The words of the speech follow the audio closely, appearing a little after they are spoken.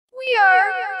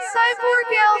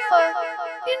OurLifeAsCyborgAlpha,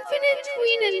 Infinite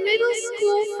Tween and Middle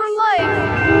School for Life.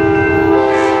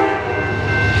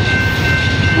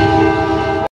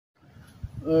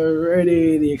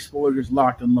 Alrighty, the exposure's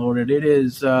locked and loaded. It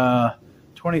is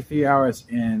 23 hours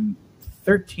and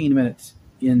 13 minutes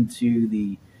into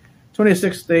the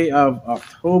 26th day of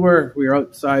October. We are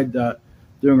outside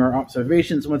doing our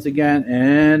observations once again,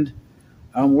 and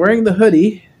I'm wearing the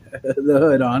hoodie,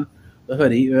 because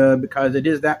it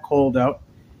is that cold out.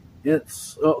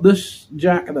 It's this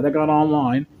jacket that I got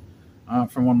online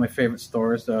from one of my favorite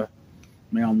stores,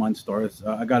 my online stores.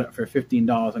 I got it for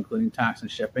 $15, including tax and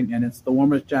shipping, and it's the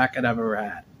warmest jacket I've ever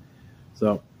had.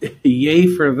 So, yay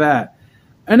for that.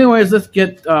 Anyways, let's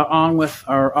get on with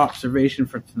our observation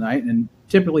for tonight. And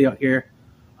typically out here,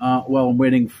 while I'm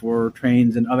waiting for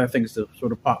trains and other things to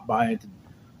sort of pop by to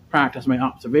practice my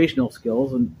observational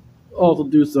skills and also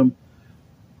do some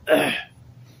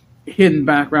hidden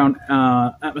background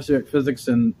atmospheric physics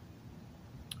and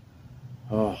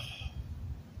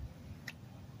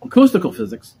acoustical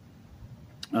physics.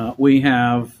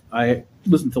 I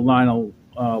listened to Lionel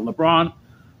LeBron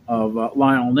of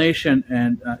LionelNation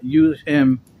and use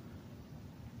him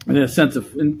in a sense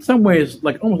of, in some ways,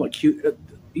 like almost like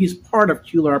he's part of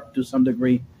QLARP to some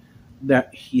degree.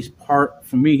 That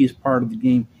for me, he's part of the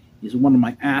game. He's one of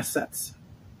my assets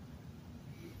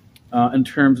in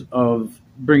terms of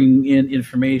bringing in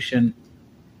information.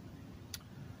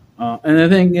 And the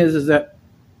thing is that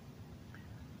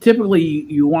typically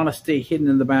you want to stay hidden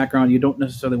in the background. You don't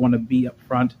necessarily want to be up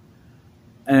front.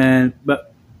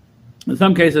 But in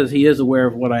some cases, he is aware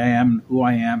of what I am and who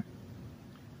I am.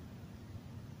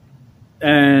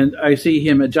 And I see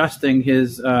him adjusting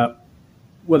his,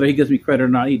 whether he gives me credit or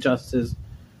not, he adjusts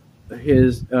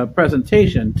his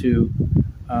presentation to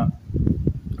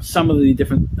some of the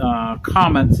different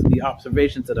comments and the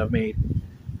observations that I've made.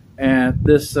 And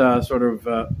this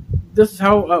this is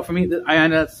how, for me, I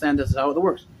understand this is how it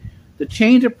works. To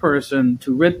change a person,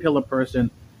 to red pill a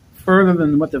person further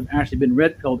than what they've actually been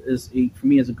red pilled for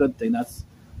me, is a good thing. That's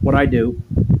what I do.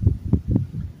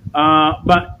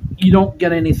 But you don't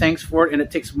get any thanks for it, and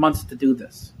it takes months to do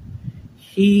this.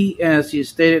 He, as he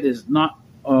stated, is not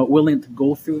willing to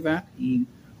go through that. He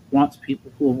wants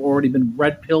people who have already been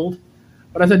red pilled.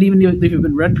 But I said, even if you've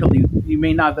been red pilled, you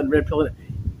may not have been red pilled.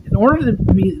 In order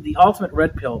to be the ultimate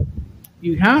red pill,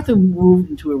 you have to move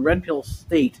into a red pill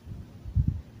state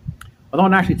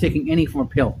without actually taking any form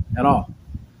of pill at all.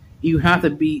 You have to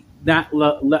be that.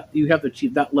 You have to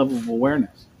achieve that level of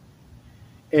awareness,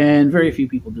 and very few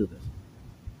people do this.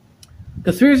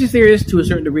 Conspiracy theorists, to a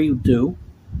certain degree, do,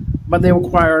 but they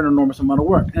require an enormous amount of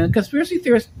work. And conspiracy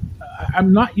theorists,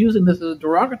 I'm not using this as a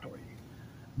derogatory.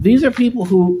 These are people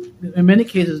who, in many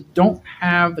cases, don't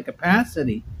have the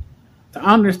capacity to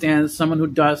understand someone who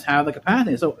does have the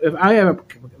capacity. So if I have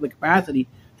the capacity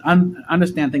to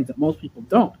understand things that most people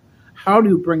don't, how do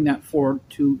you bring that forward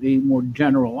to a more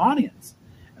general audience?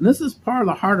 And this is part of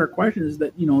the harder question, is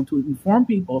that, to inform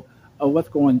people of what's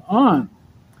going on.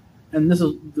 And this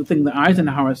is the thing that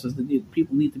Eisenhower says, that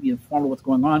people need to be informed of what's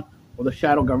going on, or the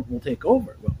shadow government will take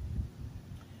over. Well,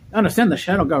 I understand the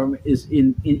shadow government is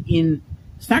in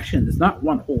sections. It's not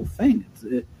one whole thing.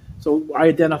 So I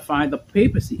identified the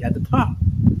papacy at the top,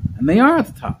 and they are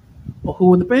at the top. Well,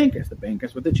 who are the bankers? The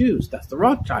bankers with the Jews. That's the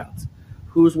Rothschilds.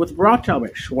 Who's with Rothschild?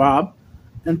 Right? Schwab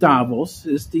and Davos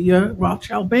is the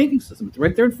Rothschild banking system. It's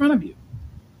right there in front of you.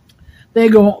 They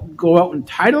go out and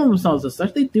title themselves as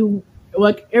such. They do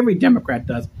like every Democrat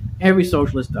does, every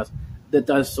socialist does, that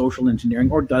does social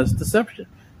engineering or does deception.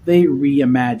 They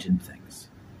reimagine things.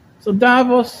 So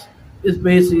Davos is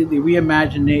basically the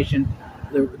reimagination,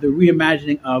 the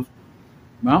reimagining of,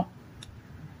 well,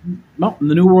 the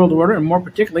New World Order, and more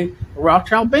particularly the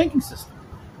Rothschild banking system.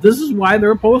 This is why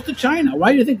they're opposed to China.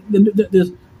 Why do you think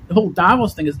the whole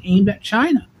Davos thing is aimed at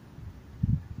China?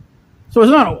 So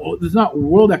it's not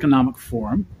World Economic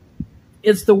Forum.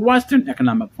 It's the Western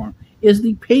Economic Forum. It's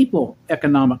the Papal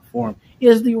Economic Forum.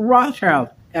 It's the Rothschild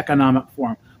Economic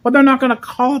Forum. But they're not going to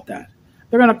call it that.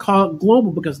 They're going to call it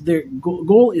global because their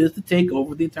goal is to take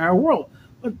over the entire world.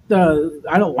 But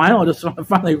Lionel just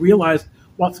finally realized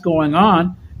what's going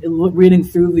on, reading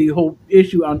through the whole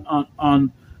issue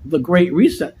on the Great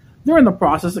Reset. They're in the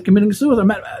process of committing suicide.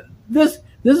 This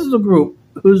is a group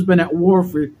who's been at war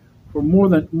for more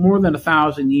than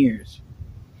 1,000 years.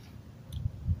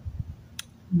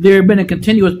 They've been in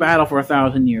continuous battle for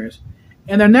 1,000 years,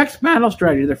 and their next battle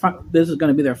strategy, this is going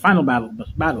to be their final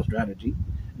battle strategy.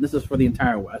 And this is for the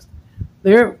entire West.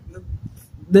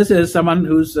 This is someone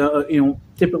who's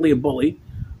typically a bully,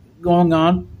 going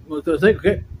on.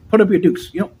 Okay, put up your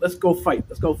dukes. Let's go fight.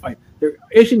 Let's go fight. They're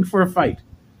itching for a fight.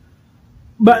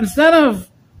 But instead of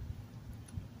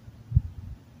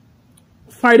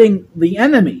fighting the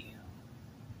enemy,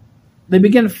 they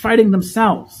begin fighting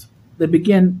themselves. They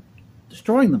begin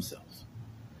destroying themselves.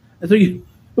 And so you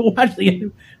watch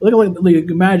the look like you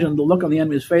imagine the look on the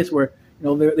enemy's face, where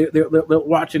they're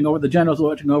watching over, the generals are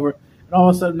watching over, and all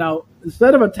of a sudden now,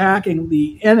 instead of attacking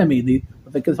the enemy,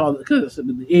 what they could call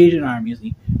the Asian armies,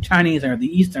 the Chinese or the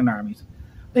Eastern armies,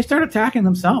 they start attacking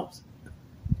themselves.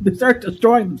 They start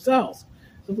destroying themselves.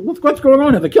 So what's going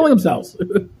on here? They're killing themselves.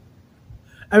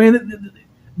 I mean,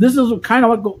 this is kind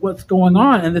of what's going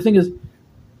on, and the thing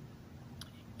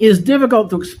is difficult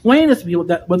to explain to people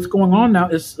that what's going on now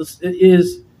is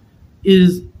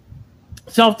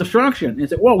self-destruction. And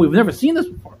say, well, we've never seen this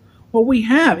before. Well, we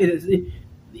have.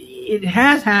 It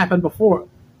has happened before.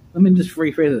 Let me just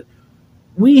rephrase it.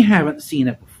 We haven't seen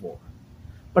it before,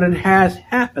 but it has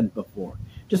happened before.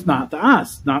 Just not to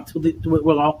us, not to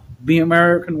the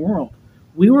American world.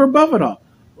 We were above it all.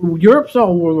 Europe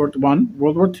saw World War I,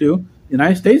 World War II. The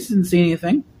United States didn't see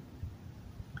anything.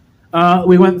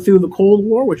 We went through the Cold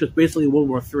War, which is basically World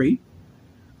War III.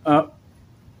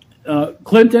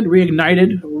 Clinton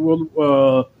reignited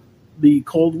the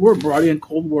Cold War, brought in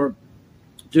Cold War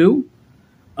II.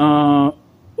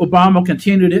 Obama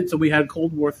continued it, so we had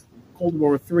Cold War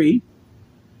III.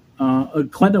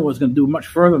 Clinton was going to do much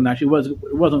further than that. She wasn't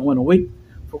going to wait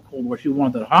for Cold War. She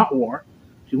wanted a hot war.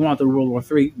 She wanted World War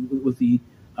III with the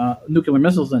nuclear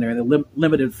missiles in there, the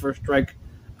limited first strike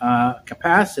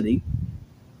capacity.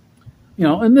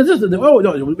 And this is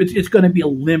it's going to be a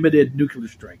limited nuclear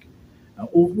strike.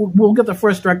 We'll get the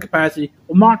first strike capacity.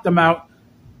 We'll knock them out.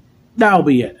 That'll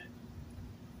be it.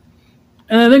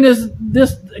 And the thing is,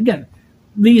 this again,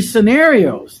 these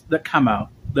scenarios that come out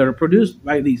that are produced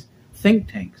by these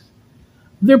think tanks,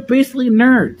 they're basically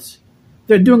nerds.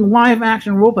 They're doing live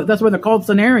action roleplay. That's why they're called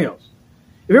scenarios.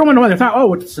 If you're wondering why they're thought,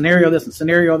 oh, it's scenario this and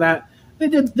scenario that, they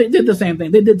did the same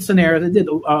thing. They did scenarios. They did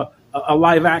a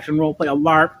live action roleplay, a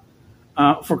LARP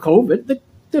for COVID. They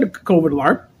did a COVID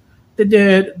LARP. They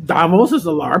did Davos as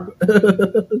a LARP.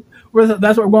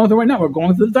 That's what we're going through right now. We're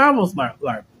going through the Davos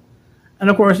LARP. And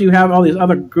of course, you have all these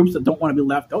other groups that don't want to be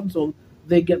left out, and so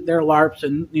they get their LARPs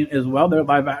as well, their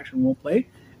live action role-play.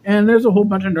 And there's a whole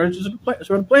bunch of nerds just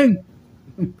sort of playing,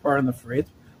 pardon the phrase,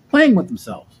 playing with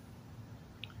themselves.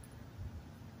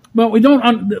 But we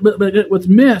don't. But what's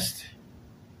missed.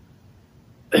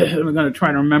 I'm going to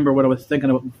try to remember what I was thinking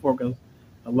about before because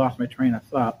I lost my train of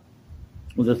thought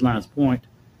with this last point.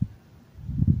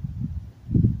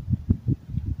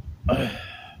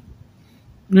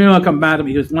 I'll come back to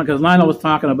me because Lionel was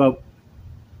talking about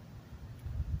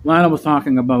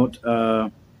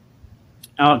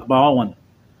Alec Baldwin,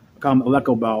 Alec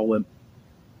Baldwin,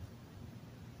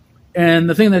 and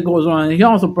the thing that goes on. He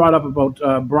also brought up about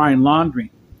Brian Laundrie.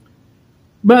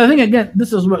 But I think, again,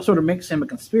 this is what sort of makes him a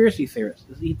conspiracy theorist.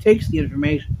 Is he takes the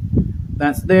information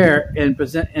that's there and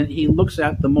he looks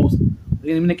at the most,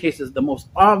 in many cases, the most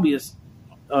obvious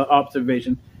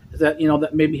observation is that,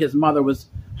 that maybe his mother was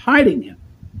hiding him.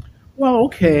 Well,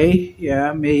 okay,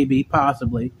 yeah, maybe,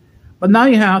 possibly. But now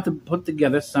you have to put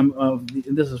together some of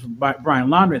this is Brian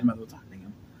Laundrie's mother was hiding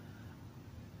him.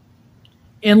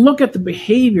 And look at the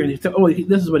behavior. This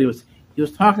is what he was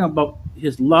talking about,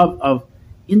 his love of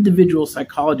individual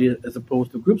psychology as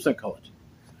opposed to group psychology.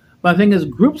 But the thing is,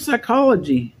 group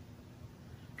psychology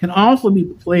can also be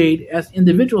played as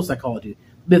individual psychology.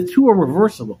 The two are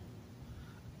reversible.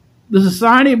 The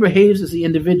society behaves as the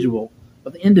individual,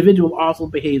 but the individual also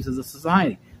behaves as a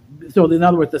society. So in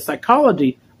other words, the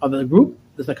psychology of the group,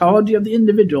 the psychology of the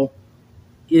individual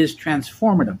is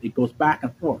transformative. It goes back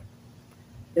and forth.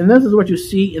 And this is what you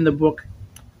see in the book,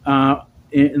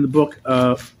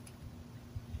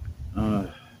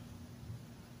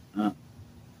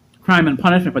 Crime and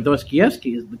Punishment by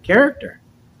Dostoevsky is the character,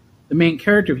 the main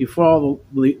character. If you follow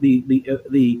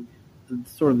the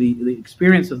sort of the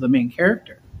experience of the main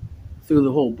character through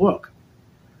the whole book,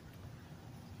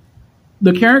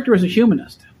 the character is a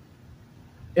humanist,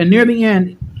 and near the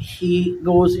end he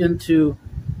goes into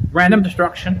random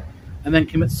destruction and then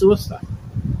commits suicide.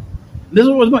 This is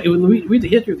what was going. Read the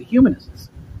history of the humanists.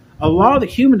 A lot of the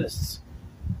humanists,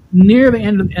 near the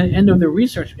end of their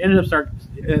research, near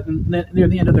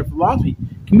the end of their philosophy,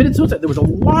 committed suicide. There was a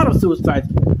lot of suicides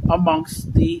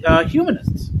amongst the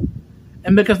humanists.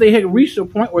 And because they had reached a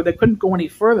point where they couldn't go any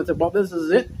further, they said, well, this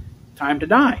is it, time to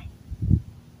die.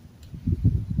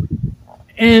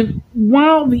 And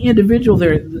while the individual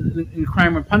there in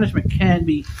Crime and Punishment can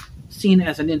be seen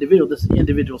as an individual, this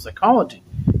individual psychology,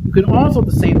 you can also at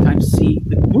the same time see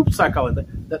the group psychology,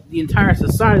 that the entire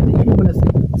society, the humanist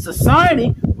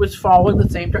society, was following the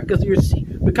same track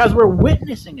because we're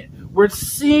witnessing it. We're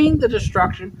seeing the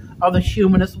destruction of the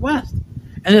humanist West.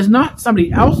 And it's not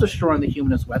somebody else destroying the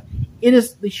humanist West. It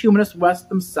is the humanist West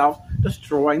themselves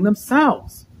destroying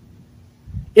themselves.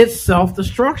 It's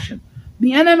self-destruction.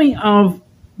 The enemy of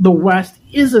the West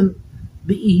isn't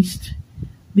the East.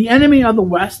 The enemy of the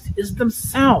West is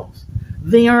themselves.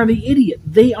 They are the idiot.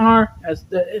 They are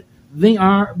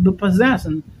the possessed.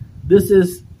 And this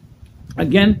is,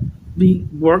 again, the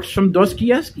works from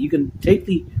Dostoevsky. You can take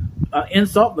the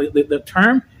insult, the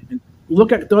term, and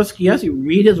look at Dostoevsky,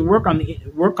 read his work on the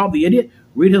work called The Idiot,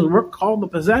 read his work called The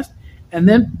Possessed, and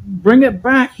then bring it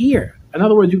back here. In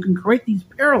other words, you can create these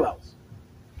parallels.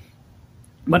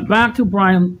 But back to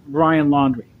Brian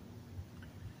Laundrie.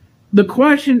 The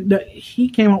question that he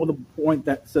came up with a point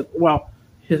that said, well,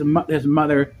 his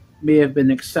mother may have been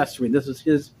an accessory. This is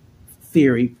his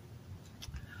theory.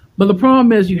 But the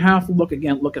problem is you have to look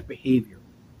at behavior.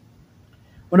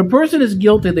 When a person is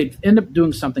guilty, they end up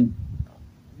doing something.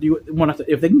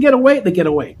 If they can get away, they get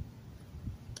away.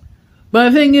 But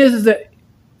the thing is that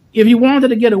if he wanted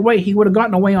to get away, he would have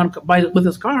gotten away with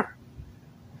his car.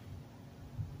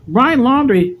 Brian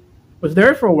Laundrie was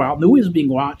there for a while, knew he was being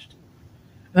watched,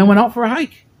 and then went out for a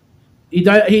hike. He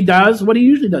does what he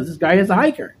usually does. This guy is a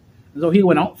hiker. And so he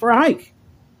went out for a hike.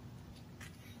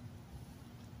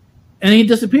 And he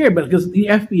disappeared, but because the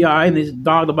FBI and this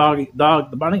the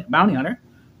bounty hunter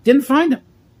didn't find him.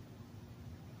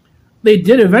 They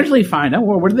did eventually find him.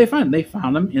 Well, where did they find him? They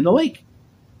found him in the lake.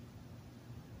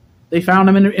 They found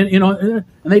him and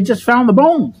they just found the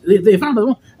bones. They found the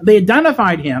bones. They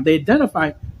identified him. They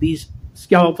identified these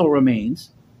skeletal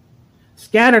remains,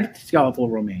 scattered skeletal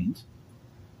remains,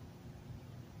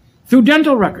 through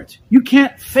dental records. You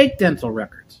can't fake dental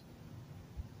records.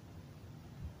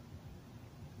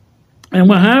 And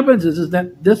what happens is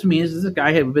that this means this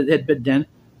guy had been dead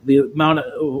the amount of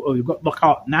we'll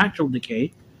call it natural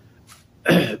decay.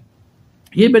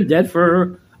 He had been dead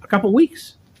for a couple of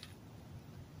weeks.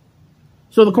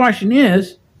 So the question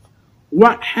is,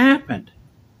 what happened?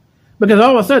 Because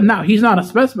all of a sudden now he's not a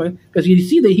specimen, because you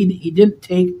see that he didn't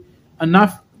take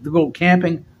enough to go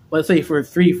camping, let's say for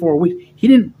 3-4 weeks. He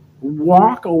didn't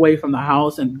walk away from the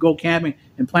house and go camping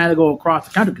and plan to go across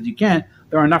the country, because you can.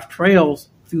 There are enough trails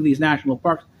through these national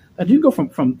parks that you go from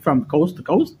coast to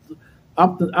coast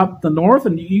up the north,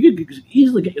 and you could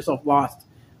easily get yourself lost.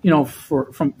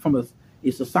 From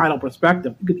a societal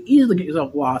perspective, you could easily get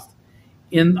yourself lost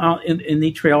in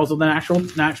the trails of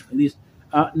the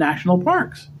national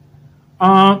parks.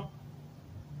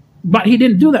 But he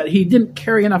didn't do that. He didn't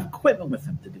carry enough equipment with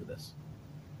him to do this.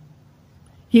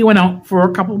 He went out for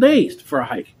a couple days for a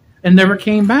hike and never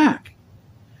came back.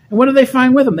 And what did they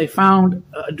find with him? They found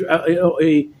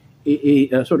a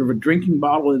sort of a drinking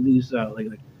bottle of these, I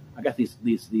got these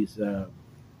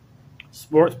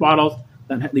sports bottles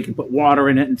that they can put water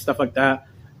in it and stuff like that.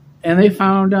 And they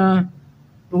found the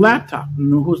laptop.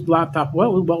 Whose laptop?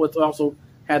 Well, it also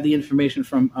had the information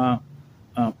from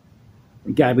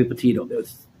Gabby Petito.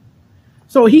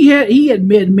 So he had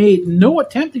made no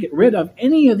attempt to get rid of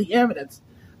any of the evidence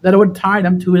that would tie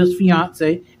him to his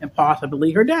fiancée and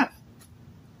possibly her death.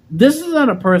 This is not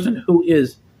a person who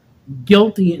is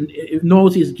guilty and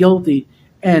knows he's guilty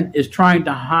and is trying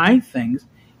to hide things.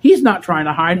 He's not trying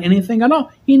to hide anything at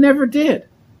all. He never did.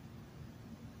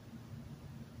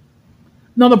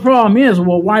 Now the problem is,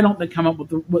 well, why don't they come up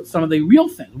with some of the real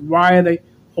things? Why are they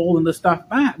holding this stuff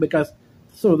back? Because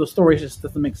so the story just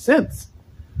doesn't make sense.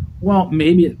 Well,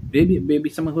 maybe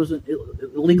someone who's an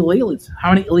illegal aliens.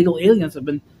 How many illegal aliens have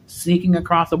been sneaking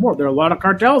across the board? There are a lot of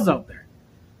cartels out there.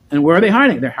 And where are they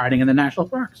hiding? They're hiding in the national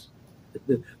parks.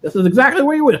 This is exactly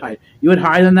where you would hide. You would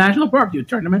hide in the national park. You would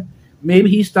turn them in. Maybe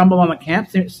he stumbled on a camp.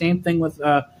 Same thing with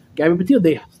Gabby Petito.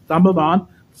 They stumbled on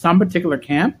some particular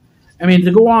camp. I mean,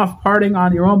 to go off partying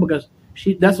on your own because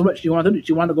that's what she wanted to do.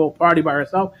 She wanted to go party by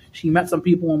herself. She met some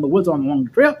people in the woods along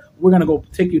the trail. We're going to go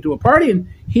take you to a party. And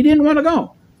he didn't want to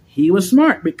go. He was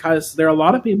smart because there are a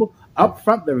lot of people up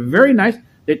front. They're very nice.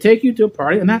 They take you to a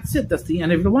party, and that's it. That's the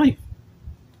end of your life.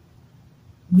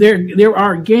 There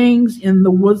are gangs in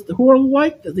the woods who are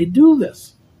like that. They do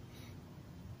this.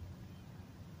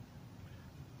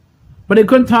 But he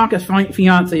couldn't talk his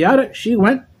fiancée out of it. She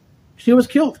went. She was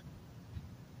killed.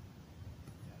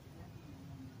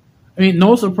 I mean,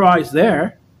 no surprise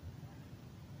there.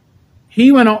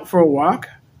 He went out for a walk.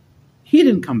 He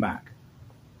didn't come back.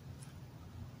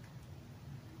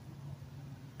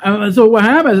 So what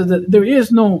happens is that there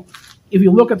is no, if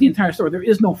you look at the entire story, there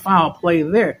is no foul play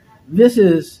there. This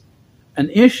is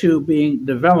an issue being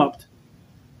developed,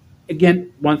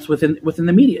 again, once within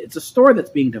the media. It's a story that's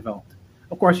being developed.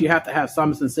 of course, you have to have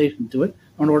some sensation to it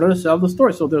in order to sell the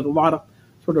story. So there's a lot of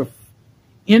sort of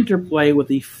interplay with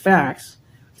the facts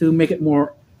to make it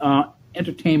more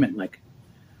entertainment-like.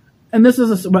 And this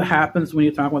is what happens when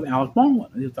you talk with Alec Baldwin.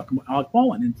 You're talking about Alec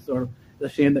Baldwin. It's sort of a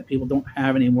shame that people don't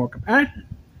have any more compassion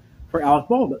for Alec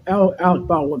Baldwin. Alec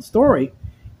Baldwin's story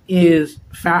is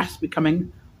fast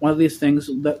becoming one of these things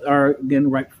that are, again,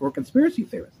 ripe for conspiracy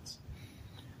theorists.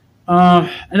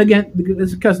 And again,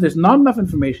 it's because there's not enough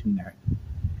information there.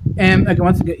 And again,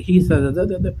 once again, he says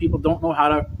that people don't know how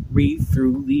to read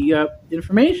through the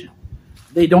information.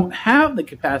 They don't have the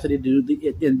capacity to do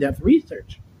the in-depth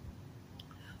research.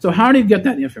 So how do you get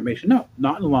that information? No,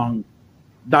 not in long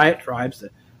diatribes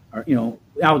that are,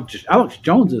 Alex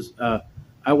Jones is,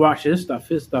 I watch his stuff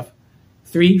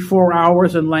 3-4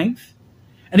 hours in length.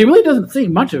 And he really doesn't say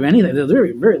much of anything. There's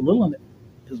very, very little in it.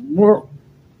 There's more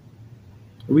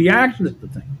reactions to the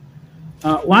thing.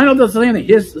 Lionel does the same thing.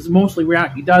 His is mostly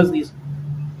react. He does these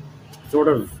sort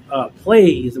of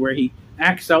plays where he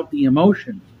acts out the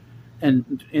emotion.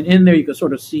 And in there you can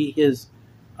sort of see his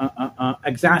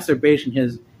exacerbation,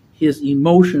 his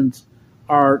emotions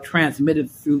are transmitted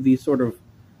through these sort of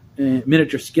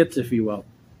miniature skits, if you will.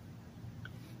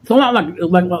 It's a lot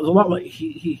like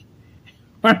he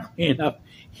frankly enough,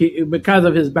 because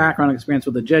of his background experience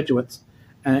with the Jesuits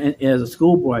as a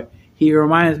schoolboy, he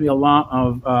reminds me a lot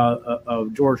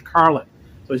of George Carlin.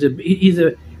 So he's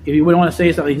if you would want to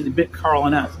say something, he's a bit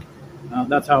Carlin-esque.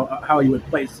 That's how you would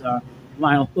place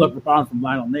Lionel LeBron from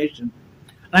Lionel Nation.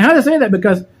 And I have to say that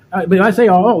because I say,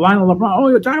 Lionel LeBron. Oh,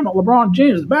 you're talking about LeBron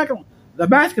James, the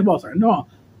basketball star. No,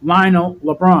 Lionel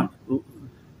LeBron.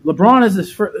 LeBron is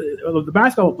his first, the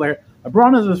basketball player.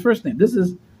 LeBron is his first name. This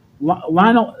is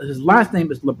Lionel. His last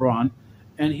name is LeBron,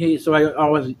 and so I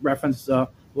always reference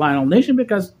Lionel Nation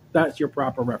because that's your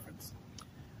proper reference.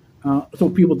 So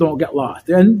people don't get lost.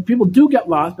 And people do get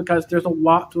lost because there's a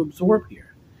lot to absorb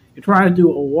here. You're trying to do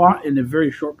a lot in a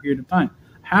very short period of time.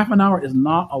 Half an hour is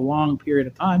not a long period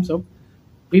of time, so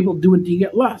people do indeed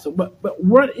get lost. So, but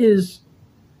what is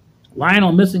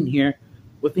Lionel missing here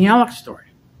with the Alex story?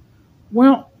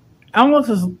 Well, Alex,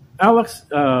 in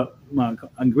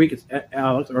Greek it's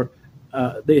Alex, or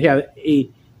they have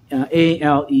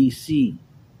A-L-E-C,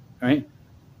 right?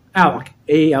 Alec,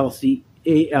 A-L-C,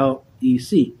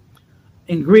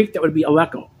 In Greek, that would be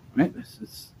Aleko, right?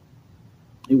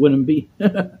 It wouldn't be.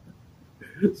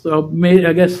 So maybe,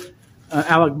 I guess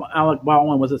Alec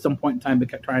Baldwin was at some point in time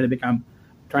trying to become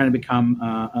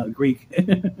Greek.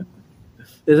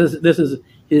 This is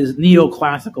his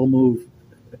neoclassical move.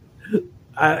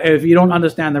 If you don't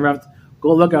understand the reference,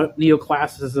 go look at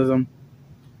neoclassicism,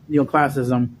 and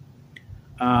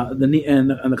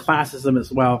the classicism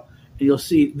as well, and you'll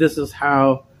see this is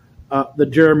how the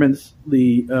Germans,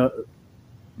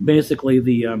 basically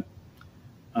the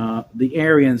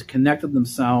Aryans connected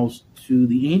themselves to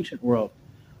the ancient world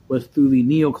was through the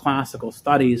neoclassical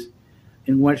studies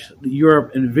in which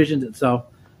Europe envisioned itself.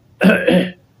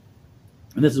 And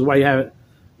this is why you have it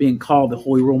being called the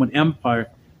Holy Roman Empire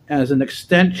as an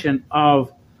extension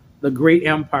of the great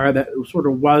empire that sort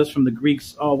of was from the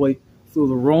Greeks all the way through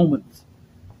the Romans.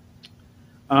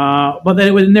 But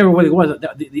then it never really was.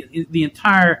 The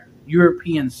entire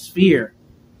European sphere.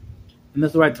 And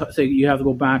this is why I say you have to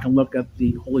go back and look at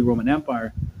the Holy Roman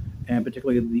Empire, and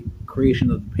particularly the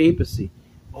creation of the papacy.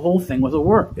 The whole thing was a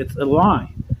work. It's a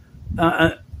lie.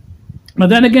 But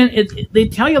then again, they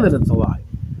tell you that it's a lie.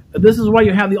 This is why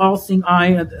you have the all-seeing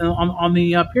eye on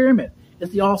the pyramid.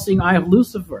 It's the all-seeing eye of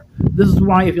Lucifer. This is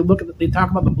why, if you look at it, they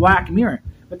talk about the black mirror,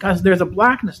 because there's a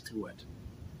blackness to it.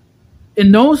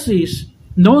 In gnosis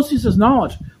is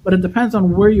knowledge, but it depends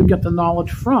on where you get the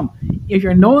knowledge from. If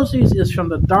your gnosis is from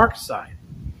the dark side,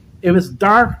 if it's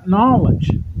dark knowledge,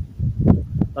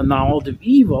 the knowledge of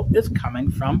evil is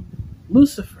coming from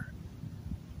Lucifer.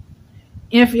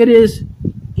 If it is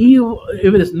evil,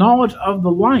 if it is knowledge of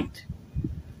the light,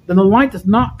 then the light does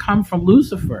not come from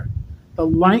Lucifer. The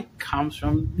light comes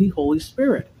from the Holy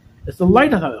Spirit. It's the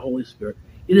light of the Holy Spirit.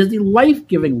 It is the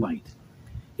life-giving light.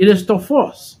 It is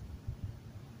Tophos.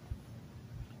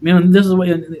 I mean, this is what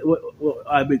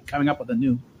I've been coming up with a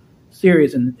new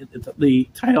series, and it's the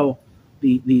title,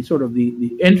 the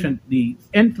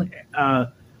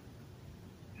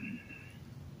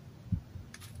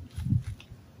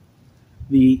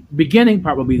beginning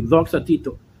part will be Doxa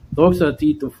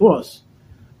Tito Phos.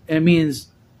 It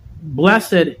means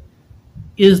blessed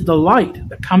is the light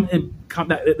that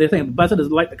they're saying blessed is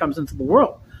the light that comes into the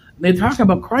world. And they're talking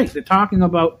about Christ. They're talking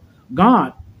about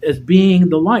God as being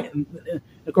the light. And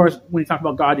of course, when you talk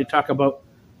about God, you talk about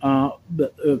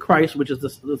Christ, which is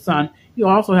the Son. You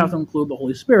also have to include the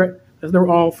Holy Spirit, because they're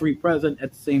all three present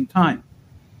at the same time.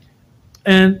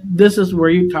 And this is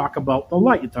where you talk about the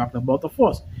light. You talk about the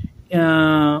force.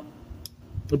 The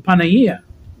Panagia,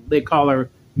 they call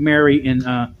her Mary in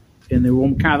the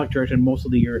Roman Catholic Church, and most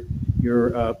of the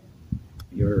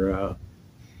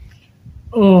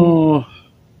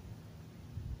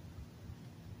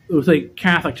it was like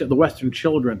Catholic, the Western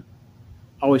children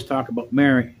always talk about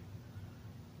Mary.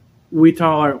 We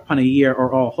call her Panagia,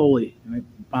 or All Holy, right?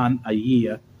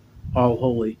 Panagia, All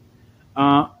Holy,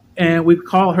 and we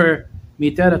call her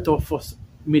Mitera tu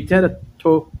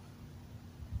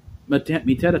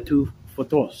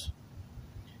Photos,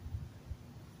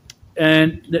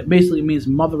 and that basically means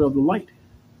Mother of the Light.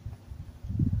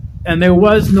 And there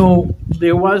was no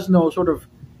sort of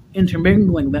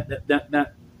intermingling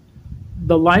that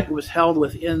the light was held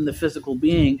within the physical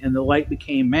being, and the light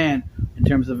became man in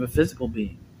terms of a physical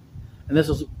being. And this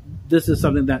is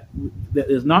something that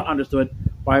is not understood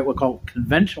by what we call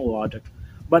conventional logic,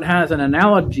 but has an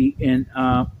analogy in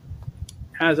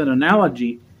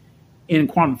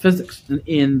quantum physics,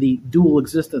 in the dual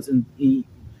existence, in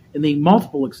the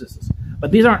multiple existence.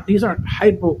 But these aren't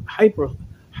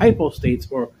hypostates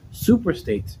or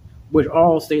superstates, which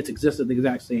all states exist at the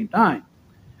exact same time.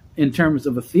 In terms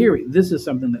of a theory, this is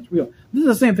something that's real. This is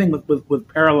the same thing with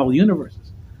parallel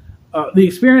universes. The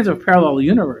experience of parallel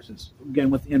universes, again,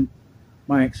 within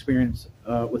my experience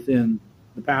within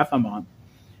the path I'm on,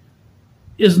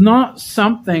 is not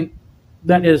something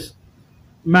that is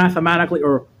mathematically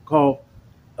or called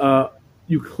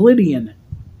Euclidean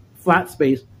flat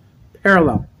space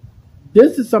parallel.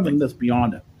 This is something that's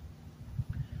beyond it.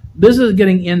 This is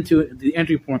getting into the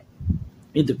entry point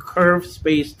into curved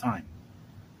space-time.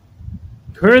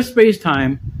 Curved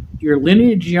space-time, your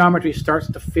linear geometry starts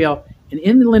to fail. And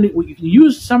in the linear, you can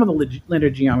use some of the linear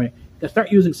geometry. You can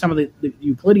start using some of the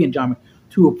Euclidean geometry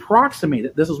to approximate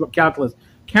it. This is what calculus.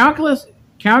 Calculus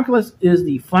is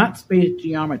the flat space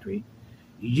geometry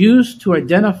used to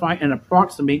identify and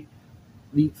approximate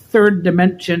the third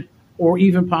dimension, or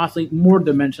even possibly more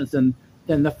dimensions than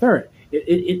the third.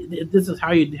 This is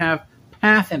how you have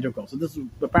path integrals. So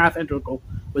the path integral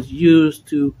was used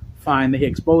to find the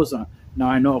Higgs boson. Now,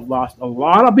 I know I've lost a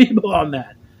lot of people on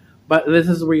that, but this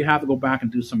is where you have to go back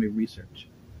and do some research.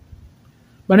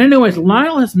 But anyways,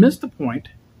 Lionel has missed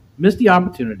the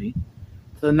opportunity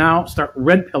to now start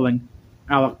red-pilling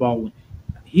Alec Baldwin.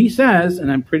 He says,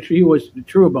 and I'm pretty sure he was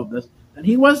true about this, that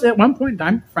he was at one point in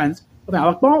time friends with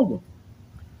Alec Baldwin.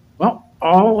 Well,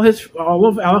 all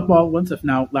of Alec Baldwin's have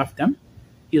now left him.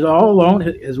 He's all alone.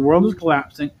 His world is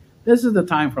collapsing. This is the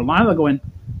time for Lionel to go in,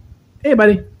 hey,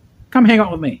 buddy, come hang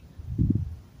out with me.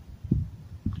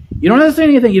 You don't have to say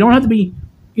anything. You don't have to be,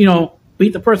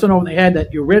 beat the person over the head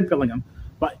that you're red-pilling him,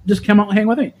 but just come out and hang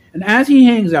with me. And as he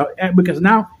hangs out, because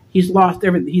now he's lost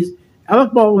everything,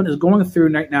 Alec Baldwin is going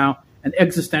through right now an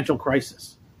existential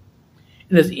crisis.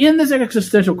 And it's in this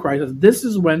existential crisis, this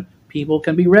is when people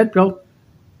can be red-pilled,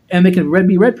 and they can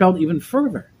be red-pilled even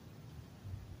further.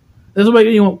 This is why,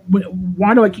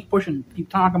 why do I keep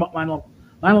talking about Lionel?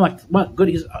 Lionel, like, what? Good,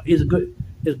 he's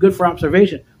good for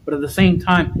observation. But at the same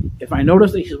time, if I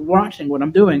notice that he's watching what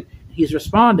I'm doing, he's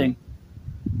responding,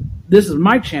 this is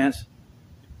my chance.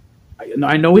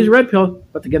 I know he's red-pilled,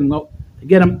 but to get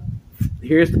him,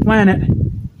 here's the planet.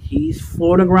 He's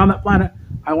floating around that planet.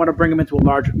 I want to bring him into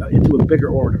a bigger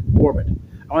orbit.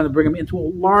 I want to bring him into a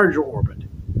larger orbit.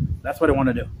 That's what I want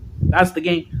to do. That's the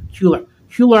game. QLARP.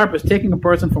 QLARP is taking a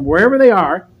person from wherever they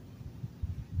are,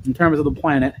 in terms of the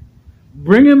planet,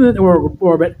 bring them into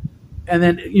orbit, and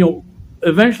then,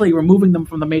 eventually removing them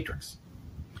from the matrix.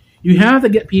 You have to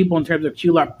get people in terms of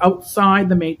QLARP outside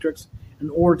the matrix in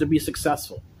order to be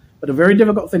successful. But a very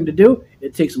difficult thing to do.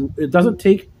 It doesn't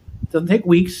take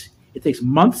weeks. It takes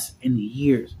months and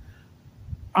years.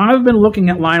 I've been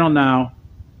looking at Lionel now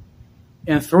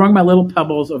and throwing my little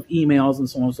pebbles of emails and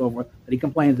so on and so forth that he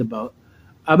complains about.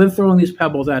 I've been throwing these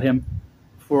pebbles at him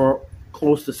for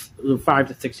close to 5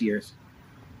 to 6 years.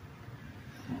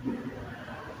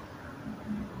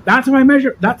 That's how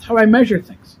I measure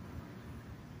things.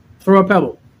 Throw a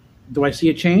pebble. Do I see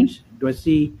a change? Do I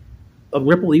see a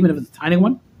ripple, even if it's a tiny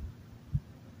one?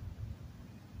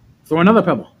 Throw another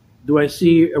pebble. Do I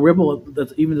see a ripple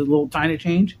that's even a little tiny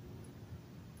change?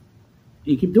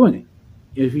 You keep doing it.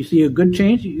 If you see a good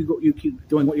change, you keep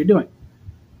doing what you're doing.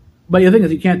 But the thing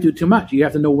is, you can't do too much. You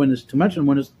have to know when it's too much and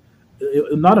when it's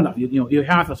not enough. You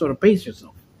have to sort of pace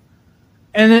yourself.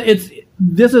 And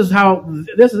this is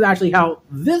actually how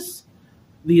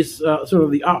sort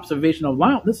of the observation of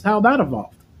Lionel, this is how that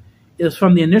evolved. Is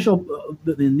from the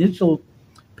initial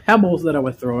pebbles that I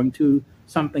was throwing to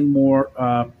something more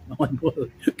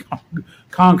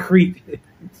concrete.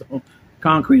 So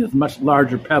concrete is a much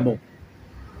larger pebble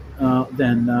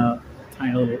than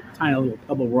tiny little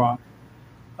pebble rock.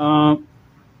 But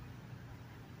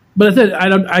I said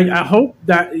I hope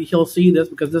that he'll see this,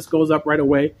 because this goes up right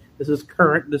away. This is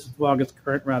current. This vlog is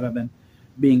current rather than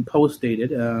being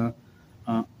post-dated.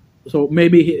 So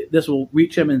maybe this will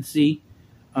reach him and see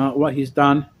what he's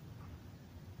done.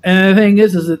 And the thing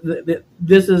is that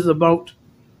this is about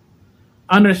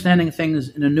understanding things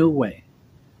in a new way.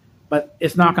 But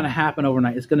it's not going to happen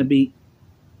overnight. It's going to be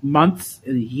months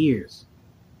and years.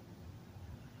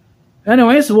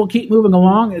 Anyway, so we'll keep moving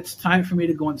along. It's time for me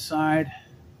to go inside.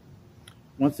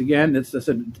 Once again,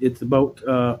 it's about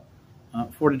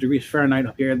 40 degrees Fahrenheit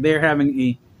up here. They're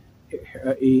having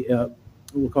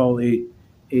we'll call a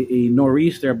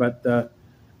nor'easter, but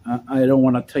I don't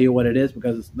want to tell you what it is,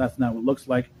 because that's not what it looks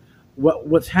like.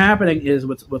 What's happening is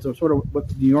what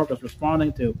New York is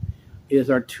responding to is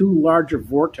our two larger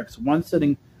vortex, one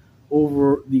sitting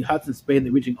over the Hudson's Bay,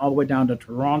 and reaching all the way down to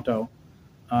Toronto.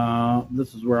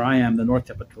 This is where I am, the north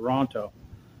tip of Toronto.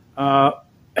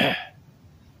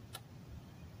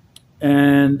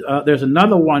 And there's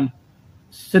another one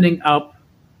sitting up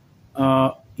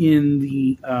in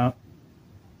the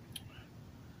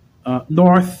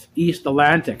northeast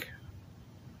Atlantic,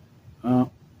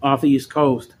 off the East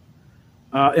Coast.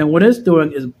 And what it's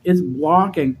doing is it's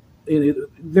blocking.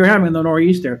 They're having the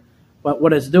nor'easter, but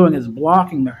what it's doing is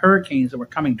blocking the hurricanes that were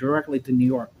coming directly to New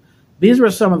York. These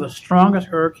were some of the strongest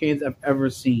hurricanes I've ever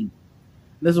seen.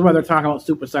 This is why they're talking about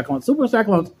supercyclones.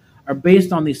 Supercyclones are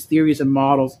based on these theories and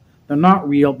models. They're not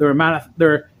real. They're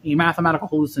a mathematical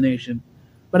hallucination.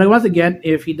 But once again,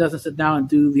 if he doesn't sit down and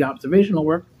do the observational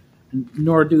work,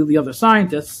 nor do the other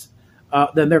scientists,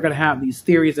 then they're going to have these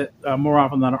theories that more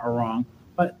often than not are wrong.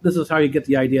 But this is how you get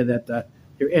the idea that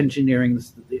they're engineering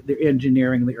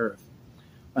the Earth.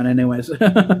 But anyways,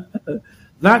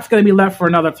 that's going to be left for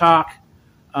another talk,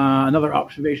 another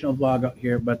observational vlog out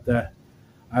here. But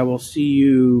I will see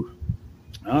you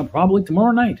probably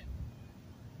tomorrow night.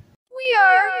 We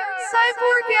are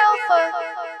Cyborg Alpha,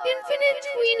 Infinite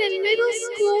Tween in Middle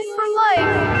School for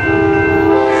Life.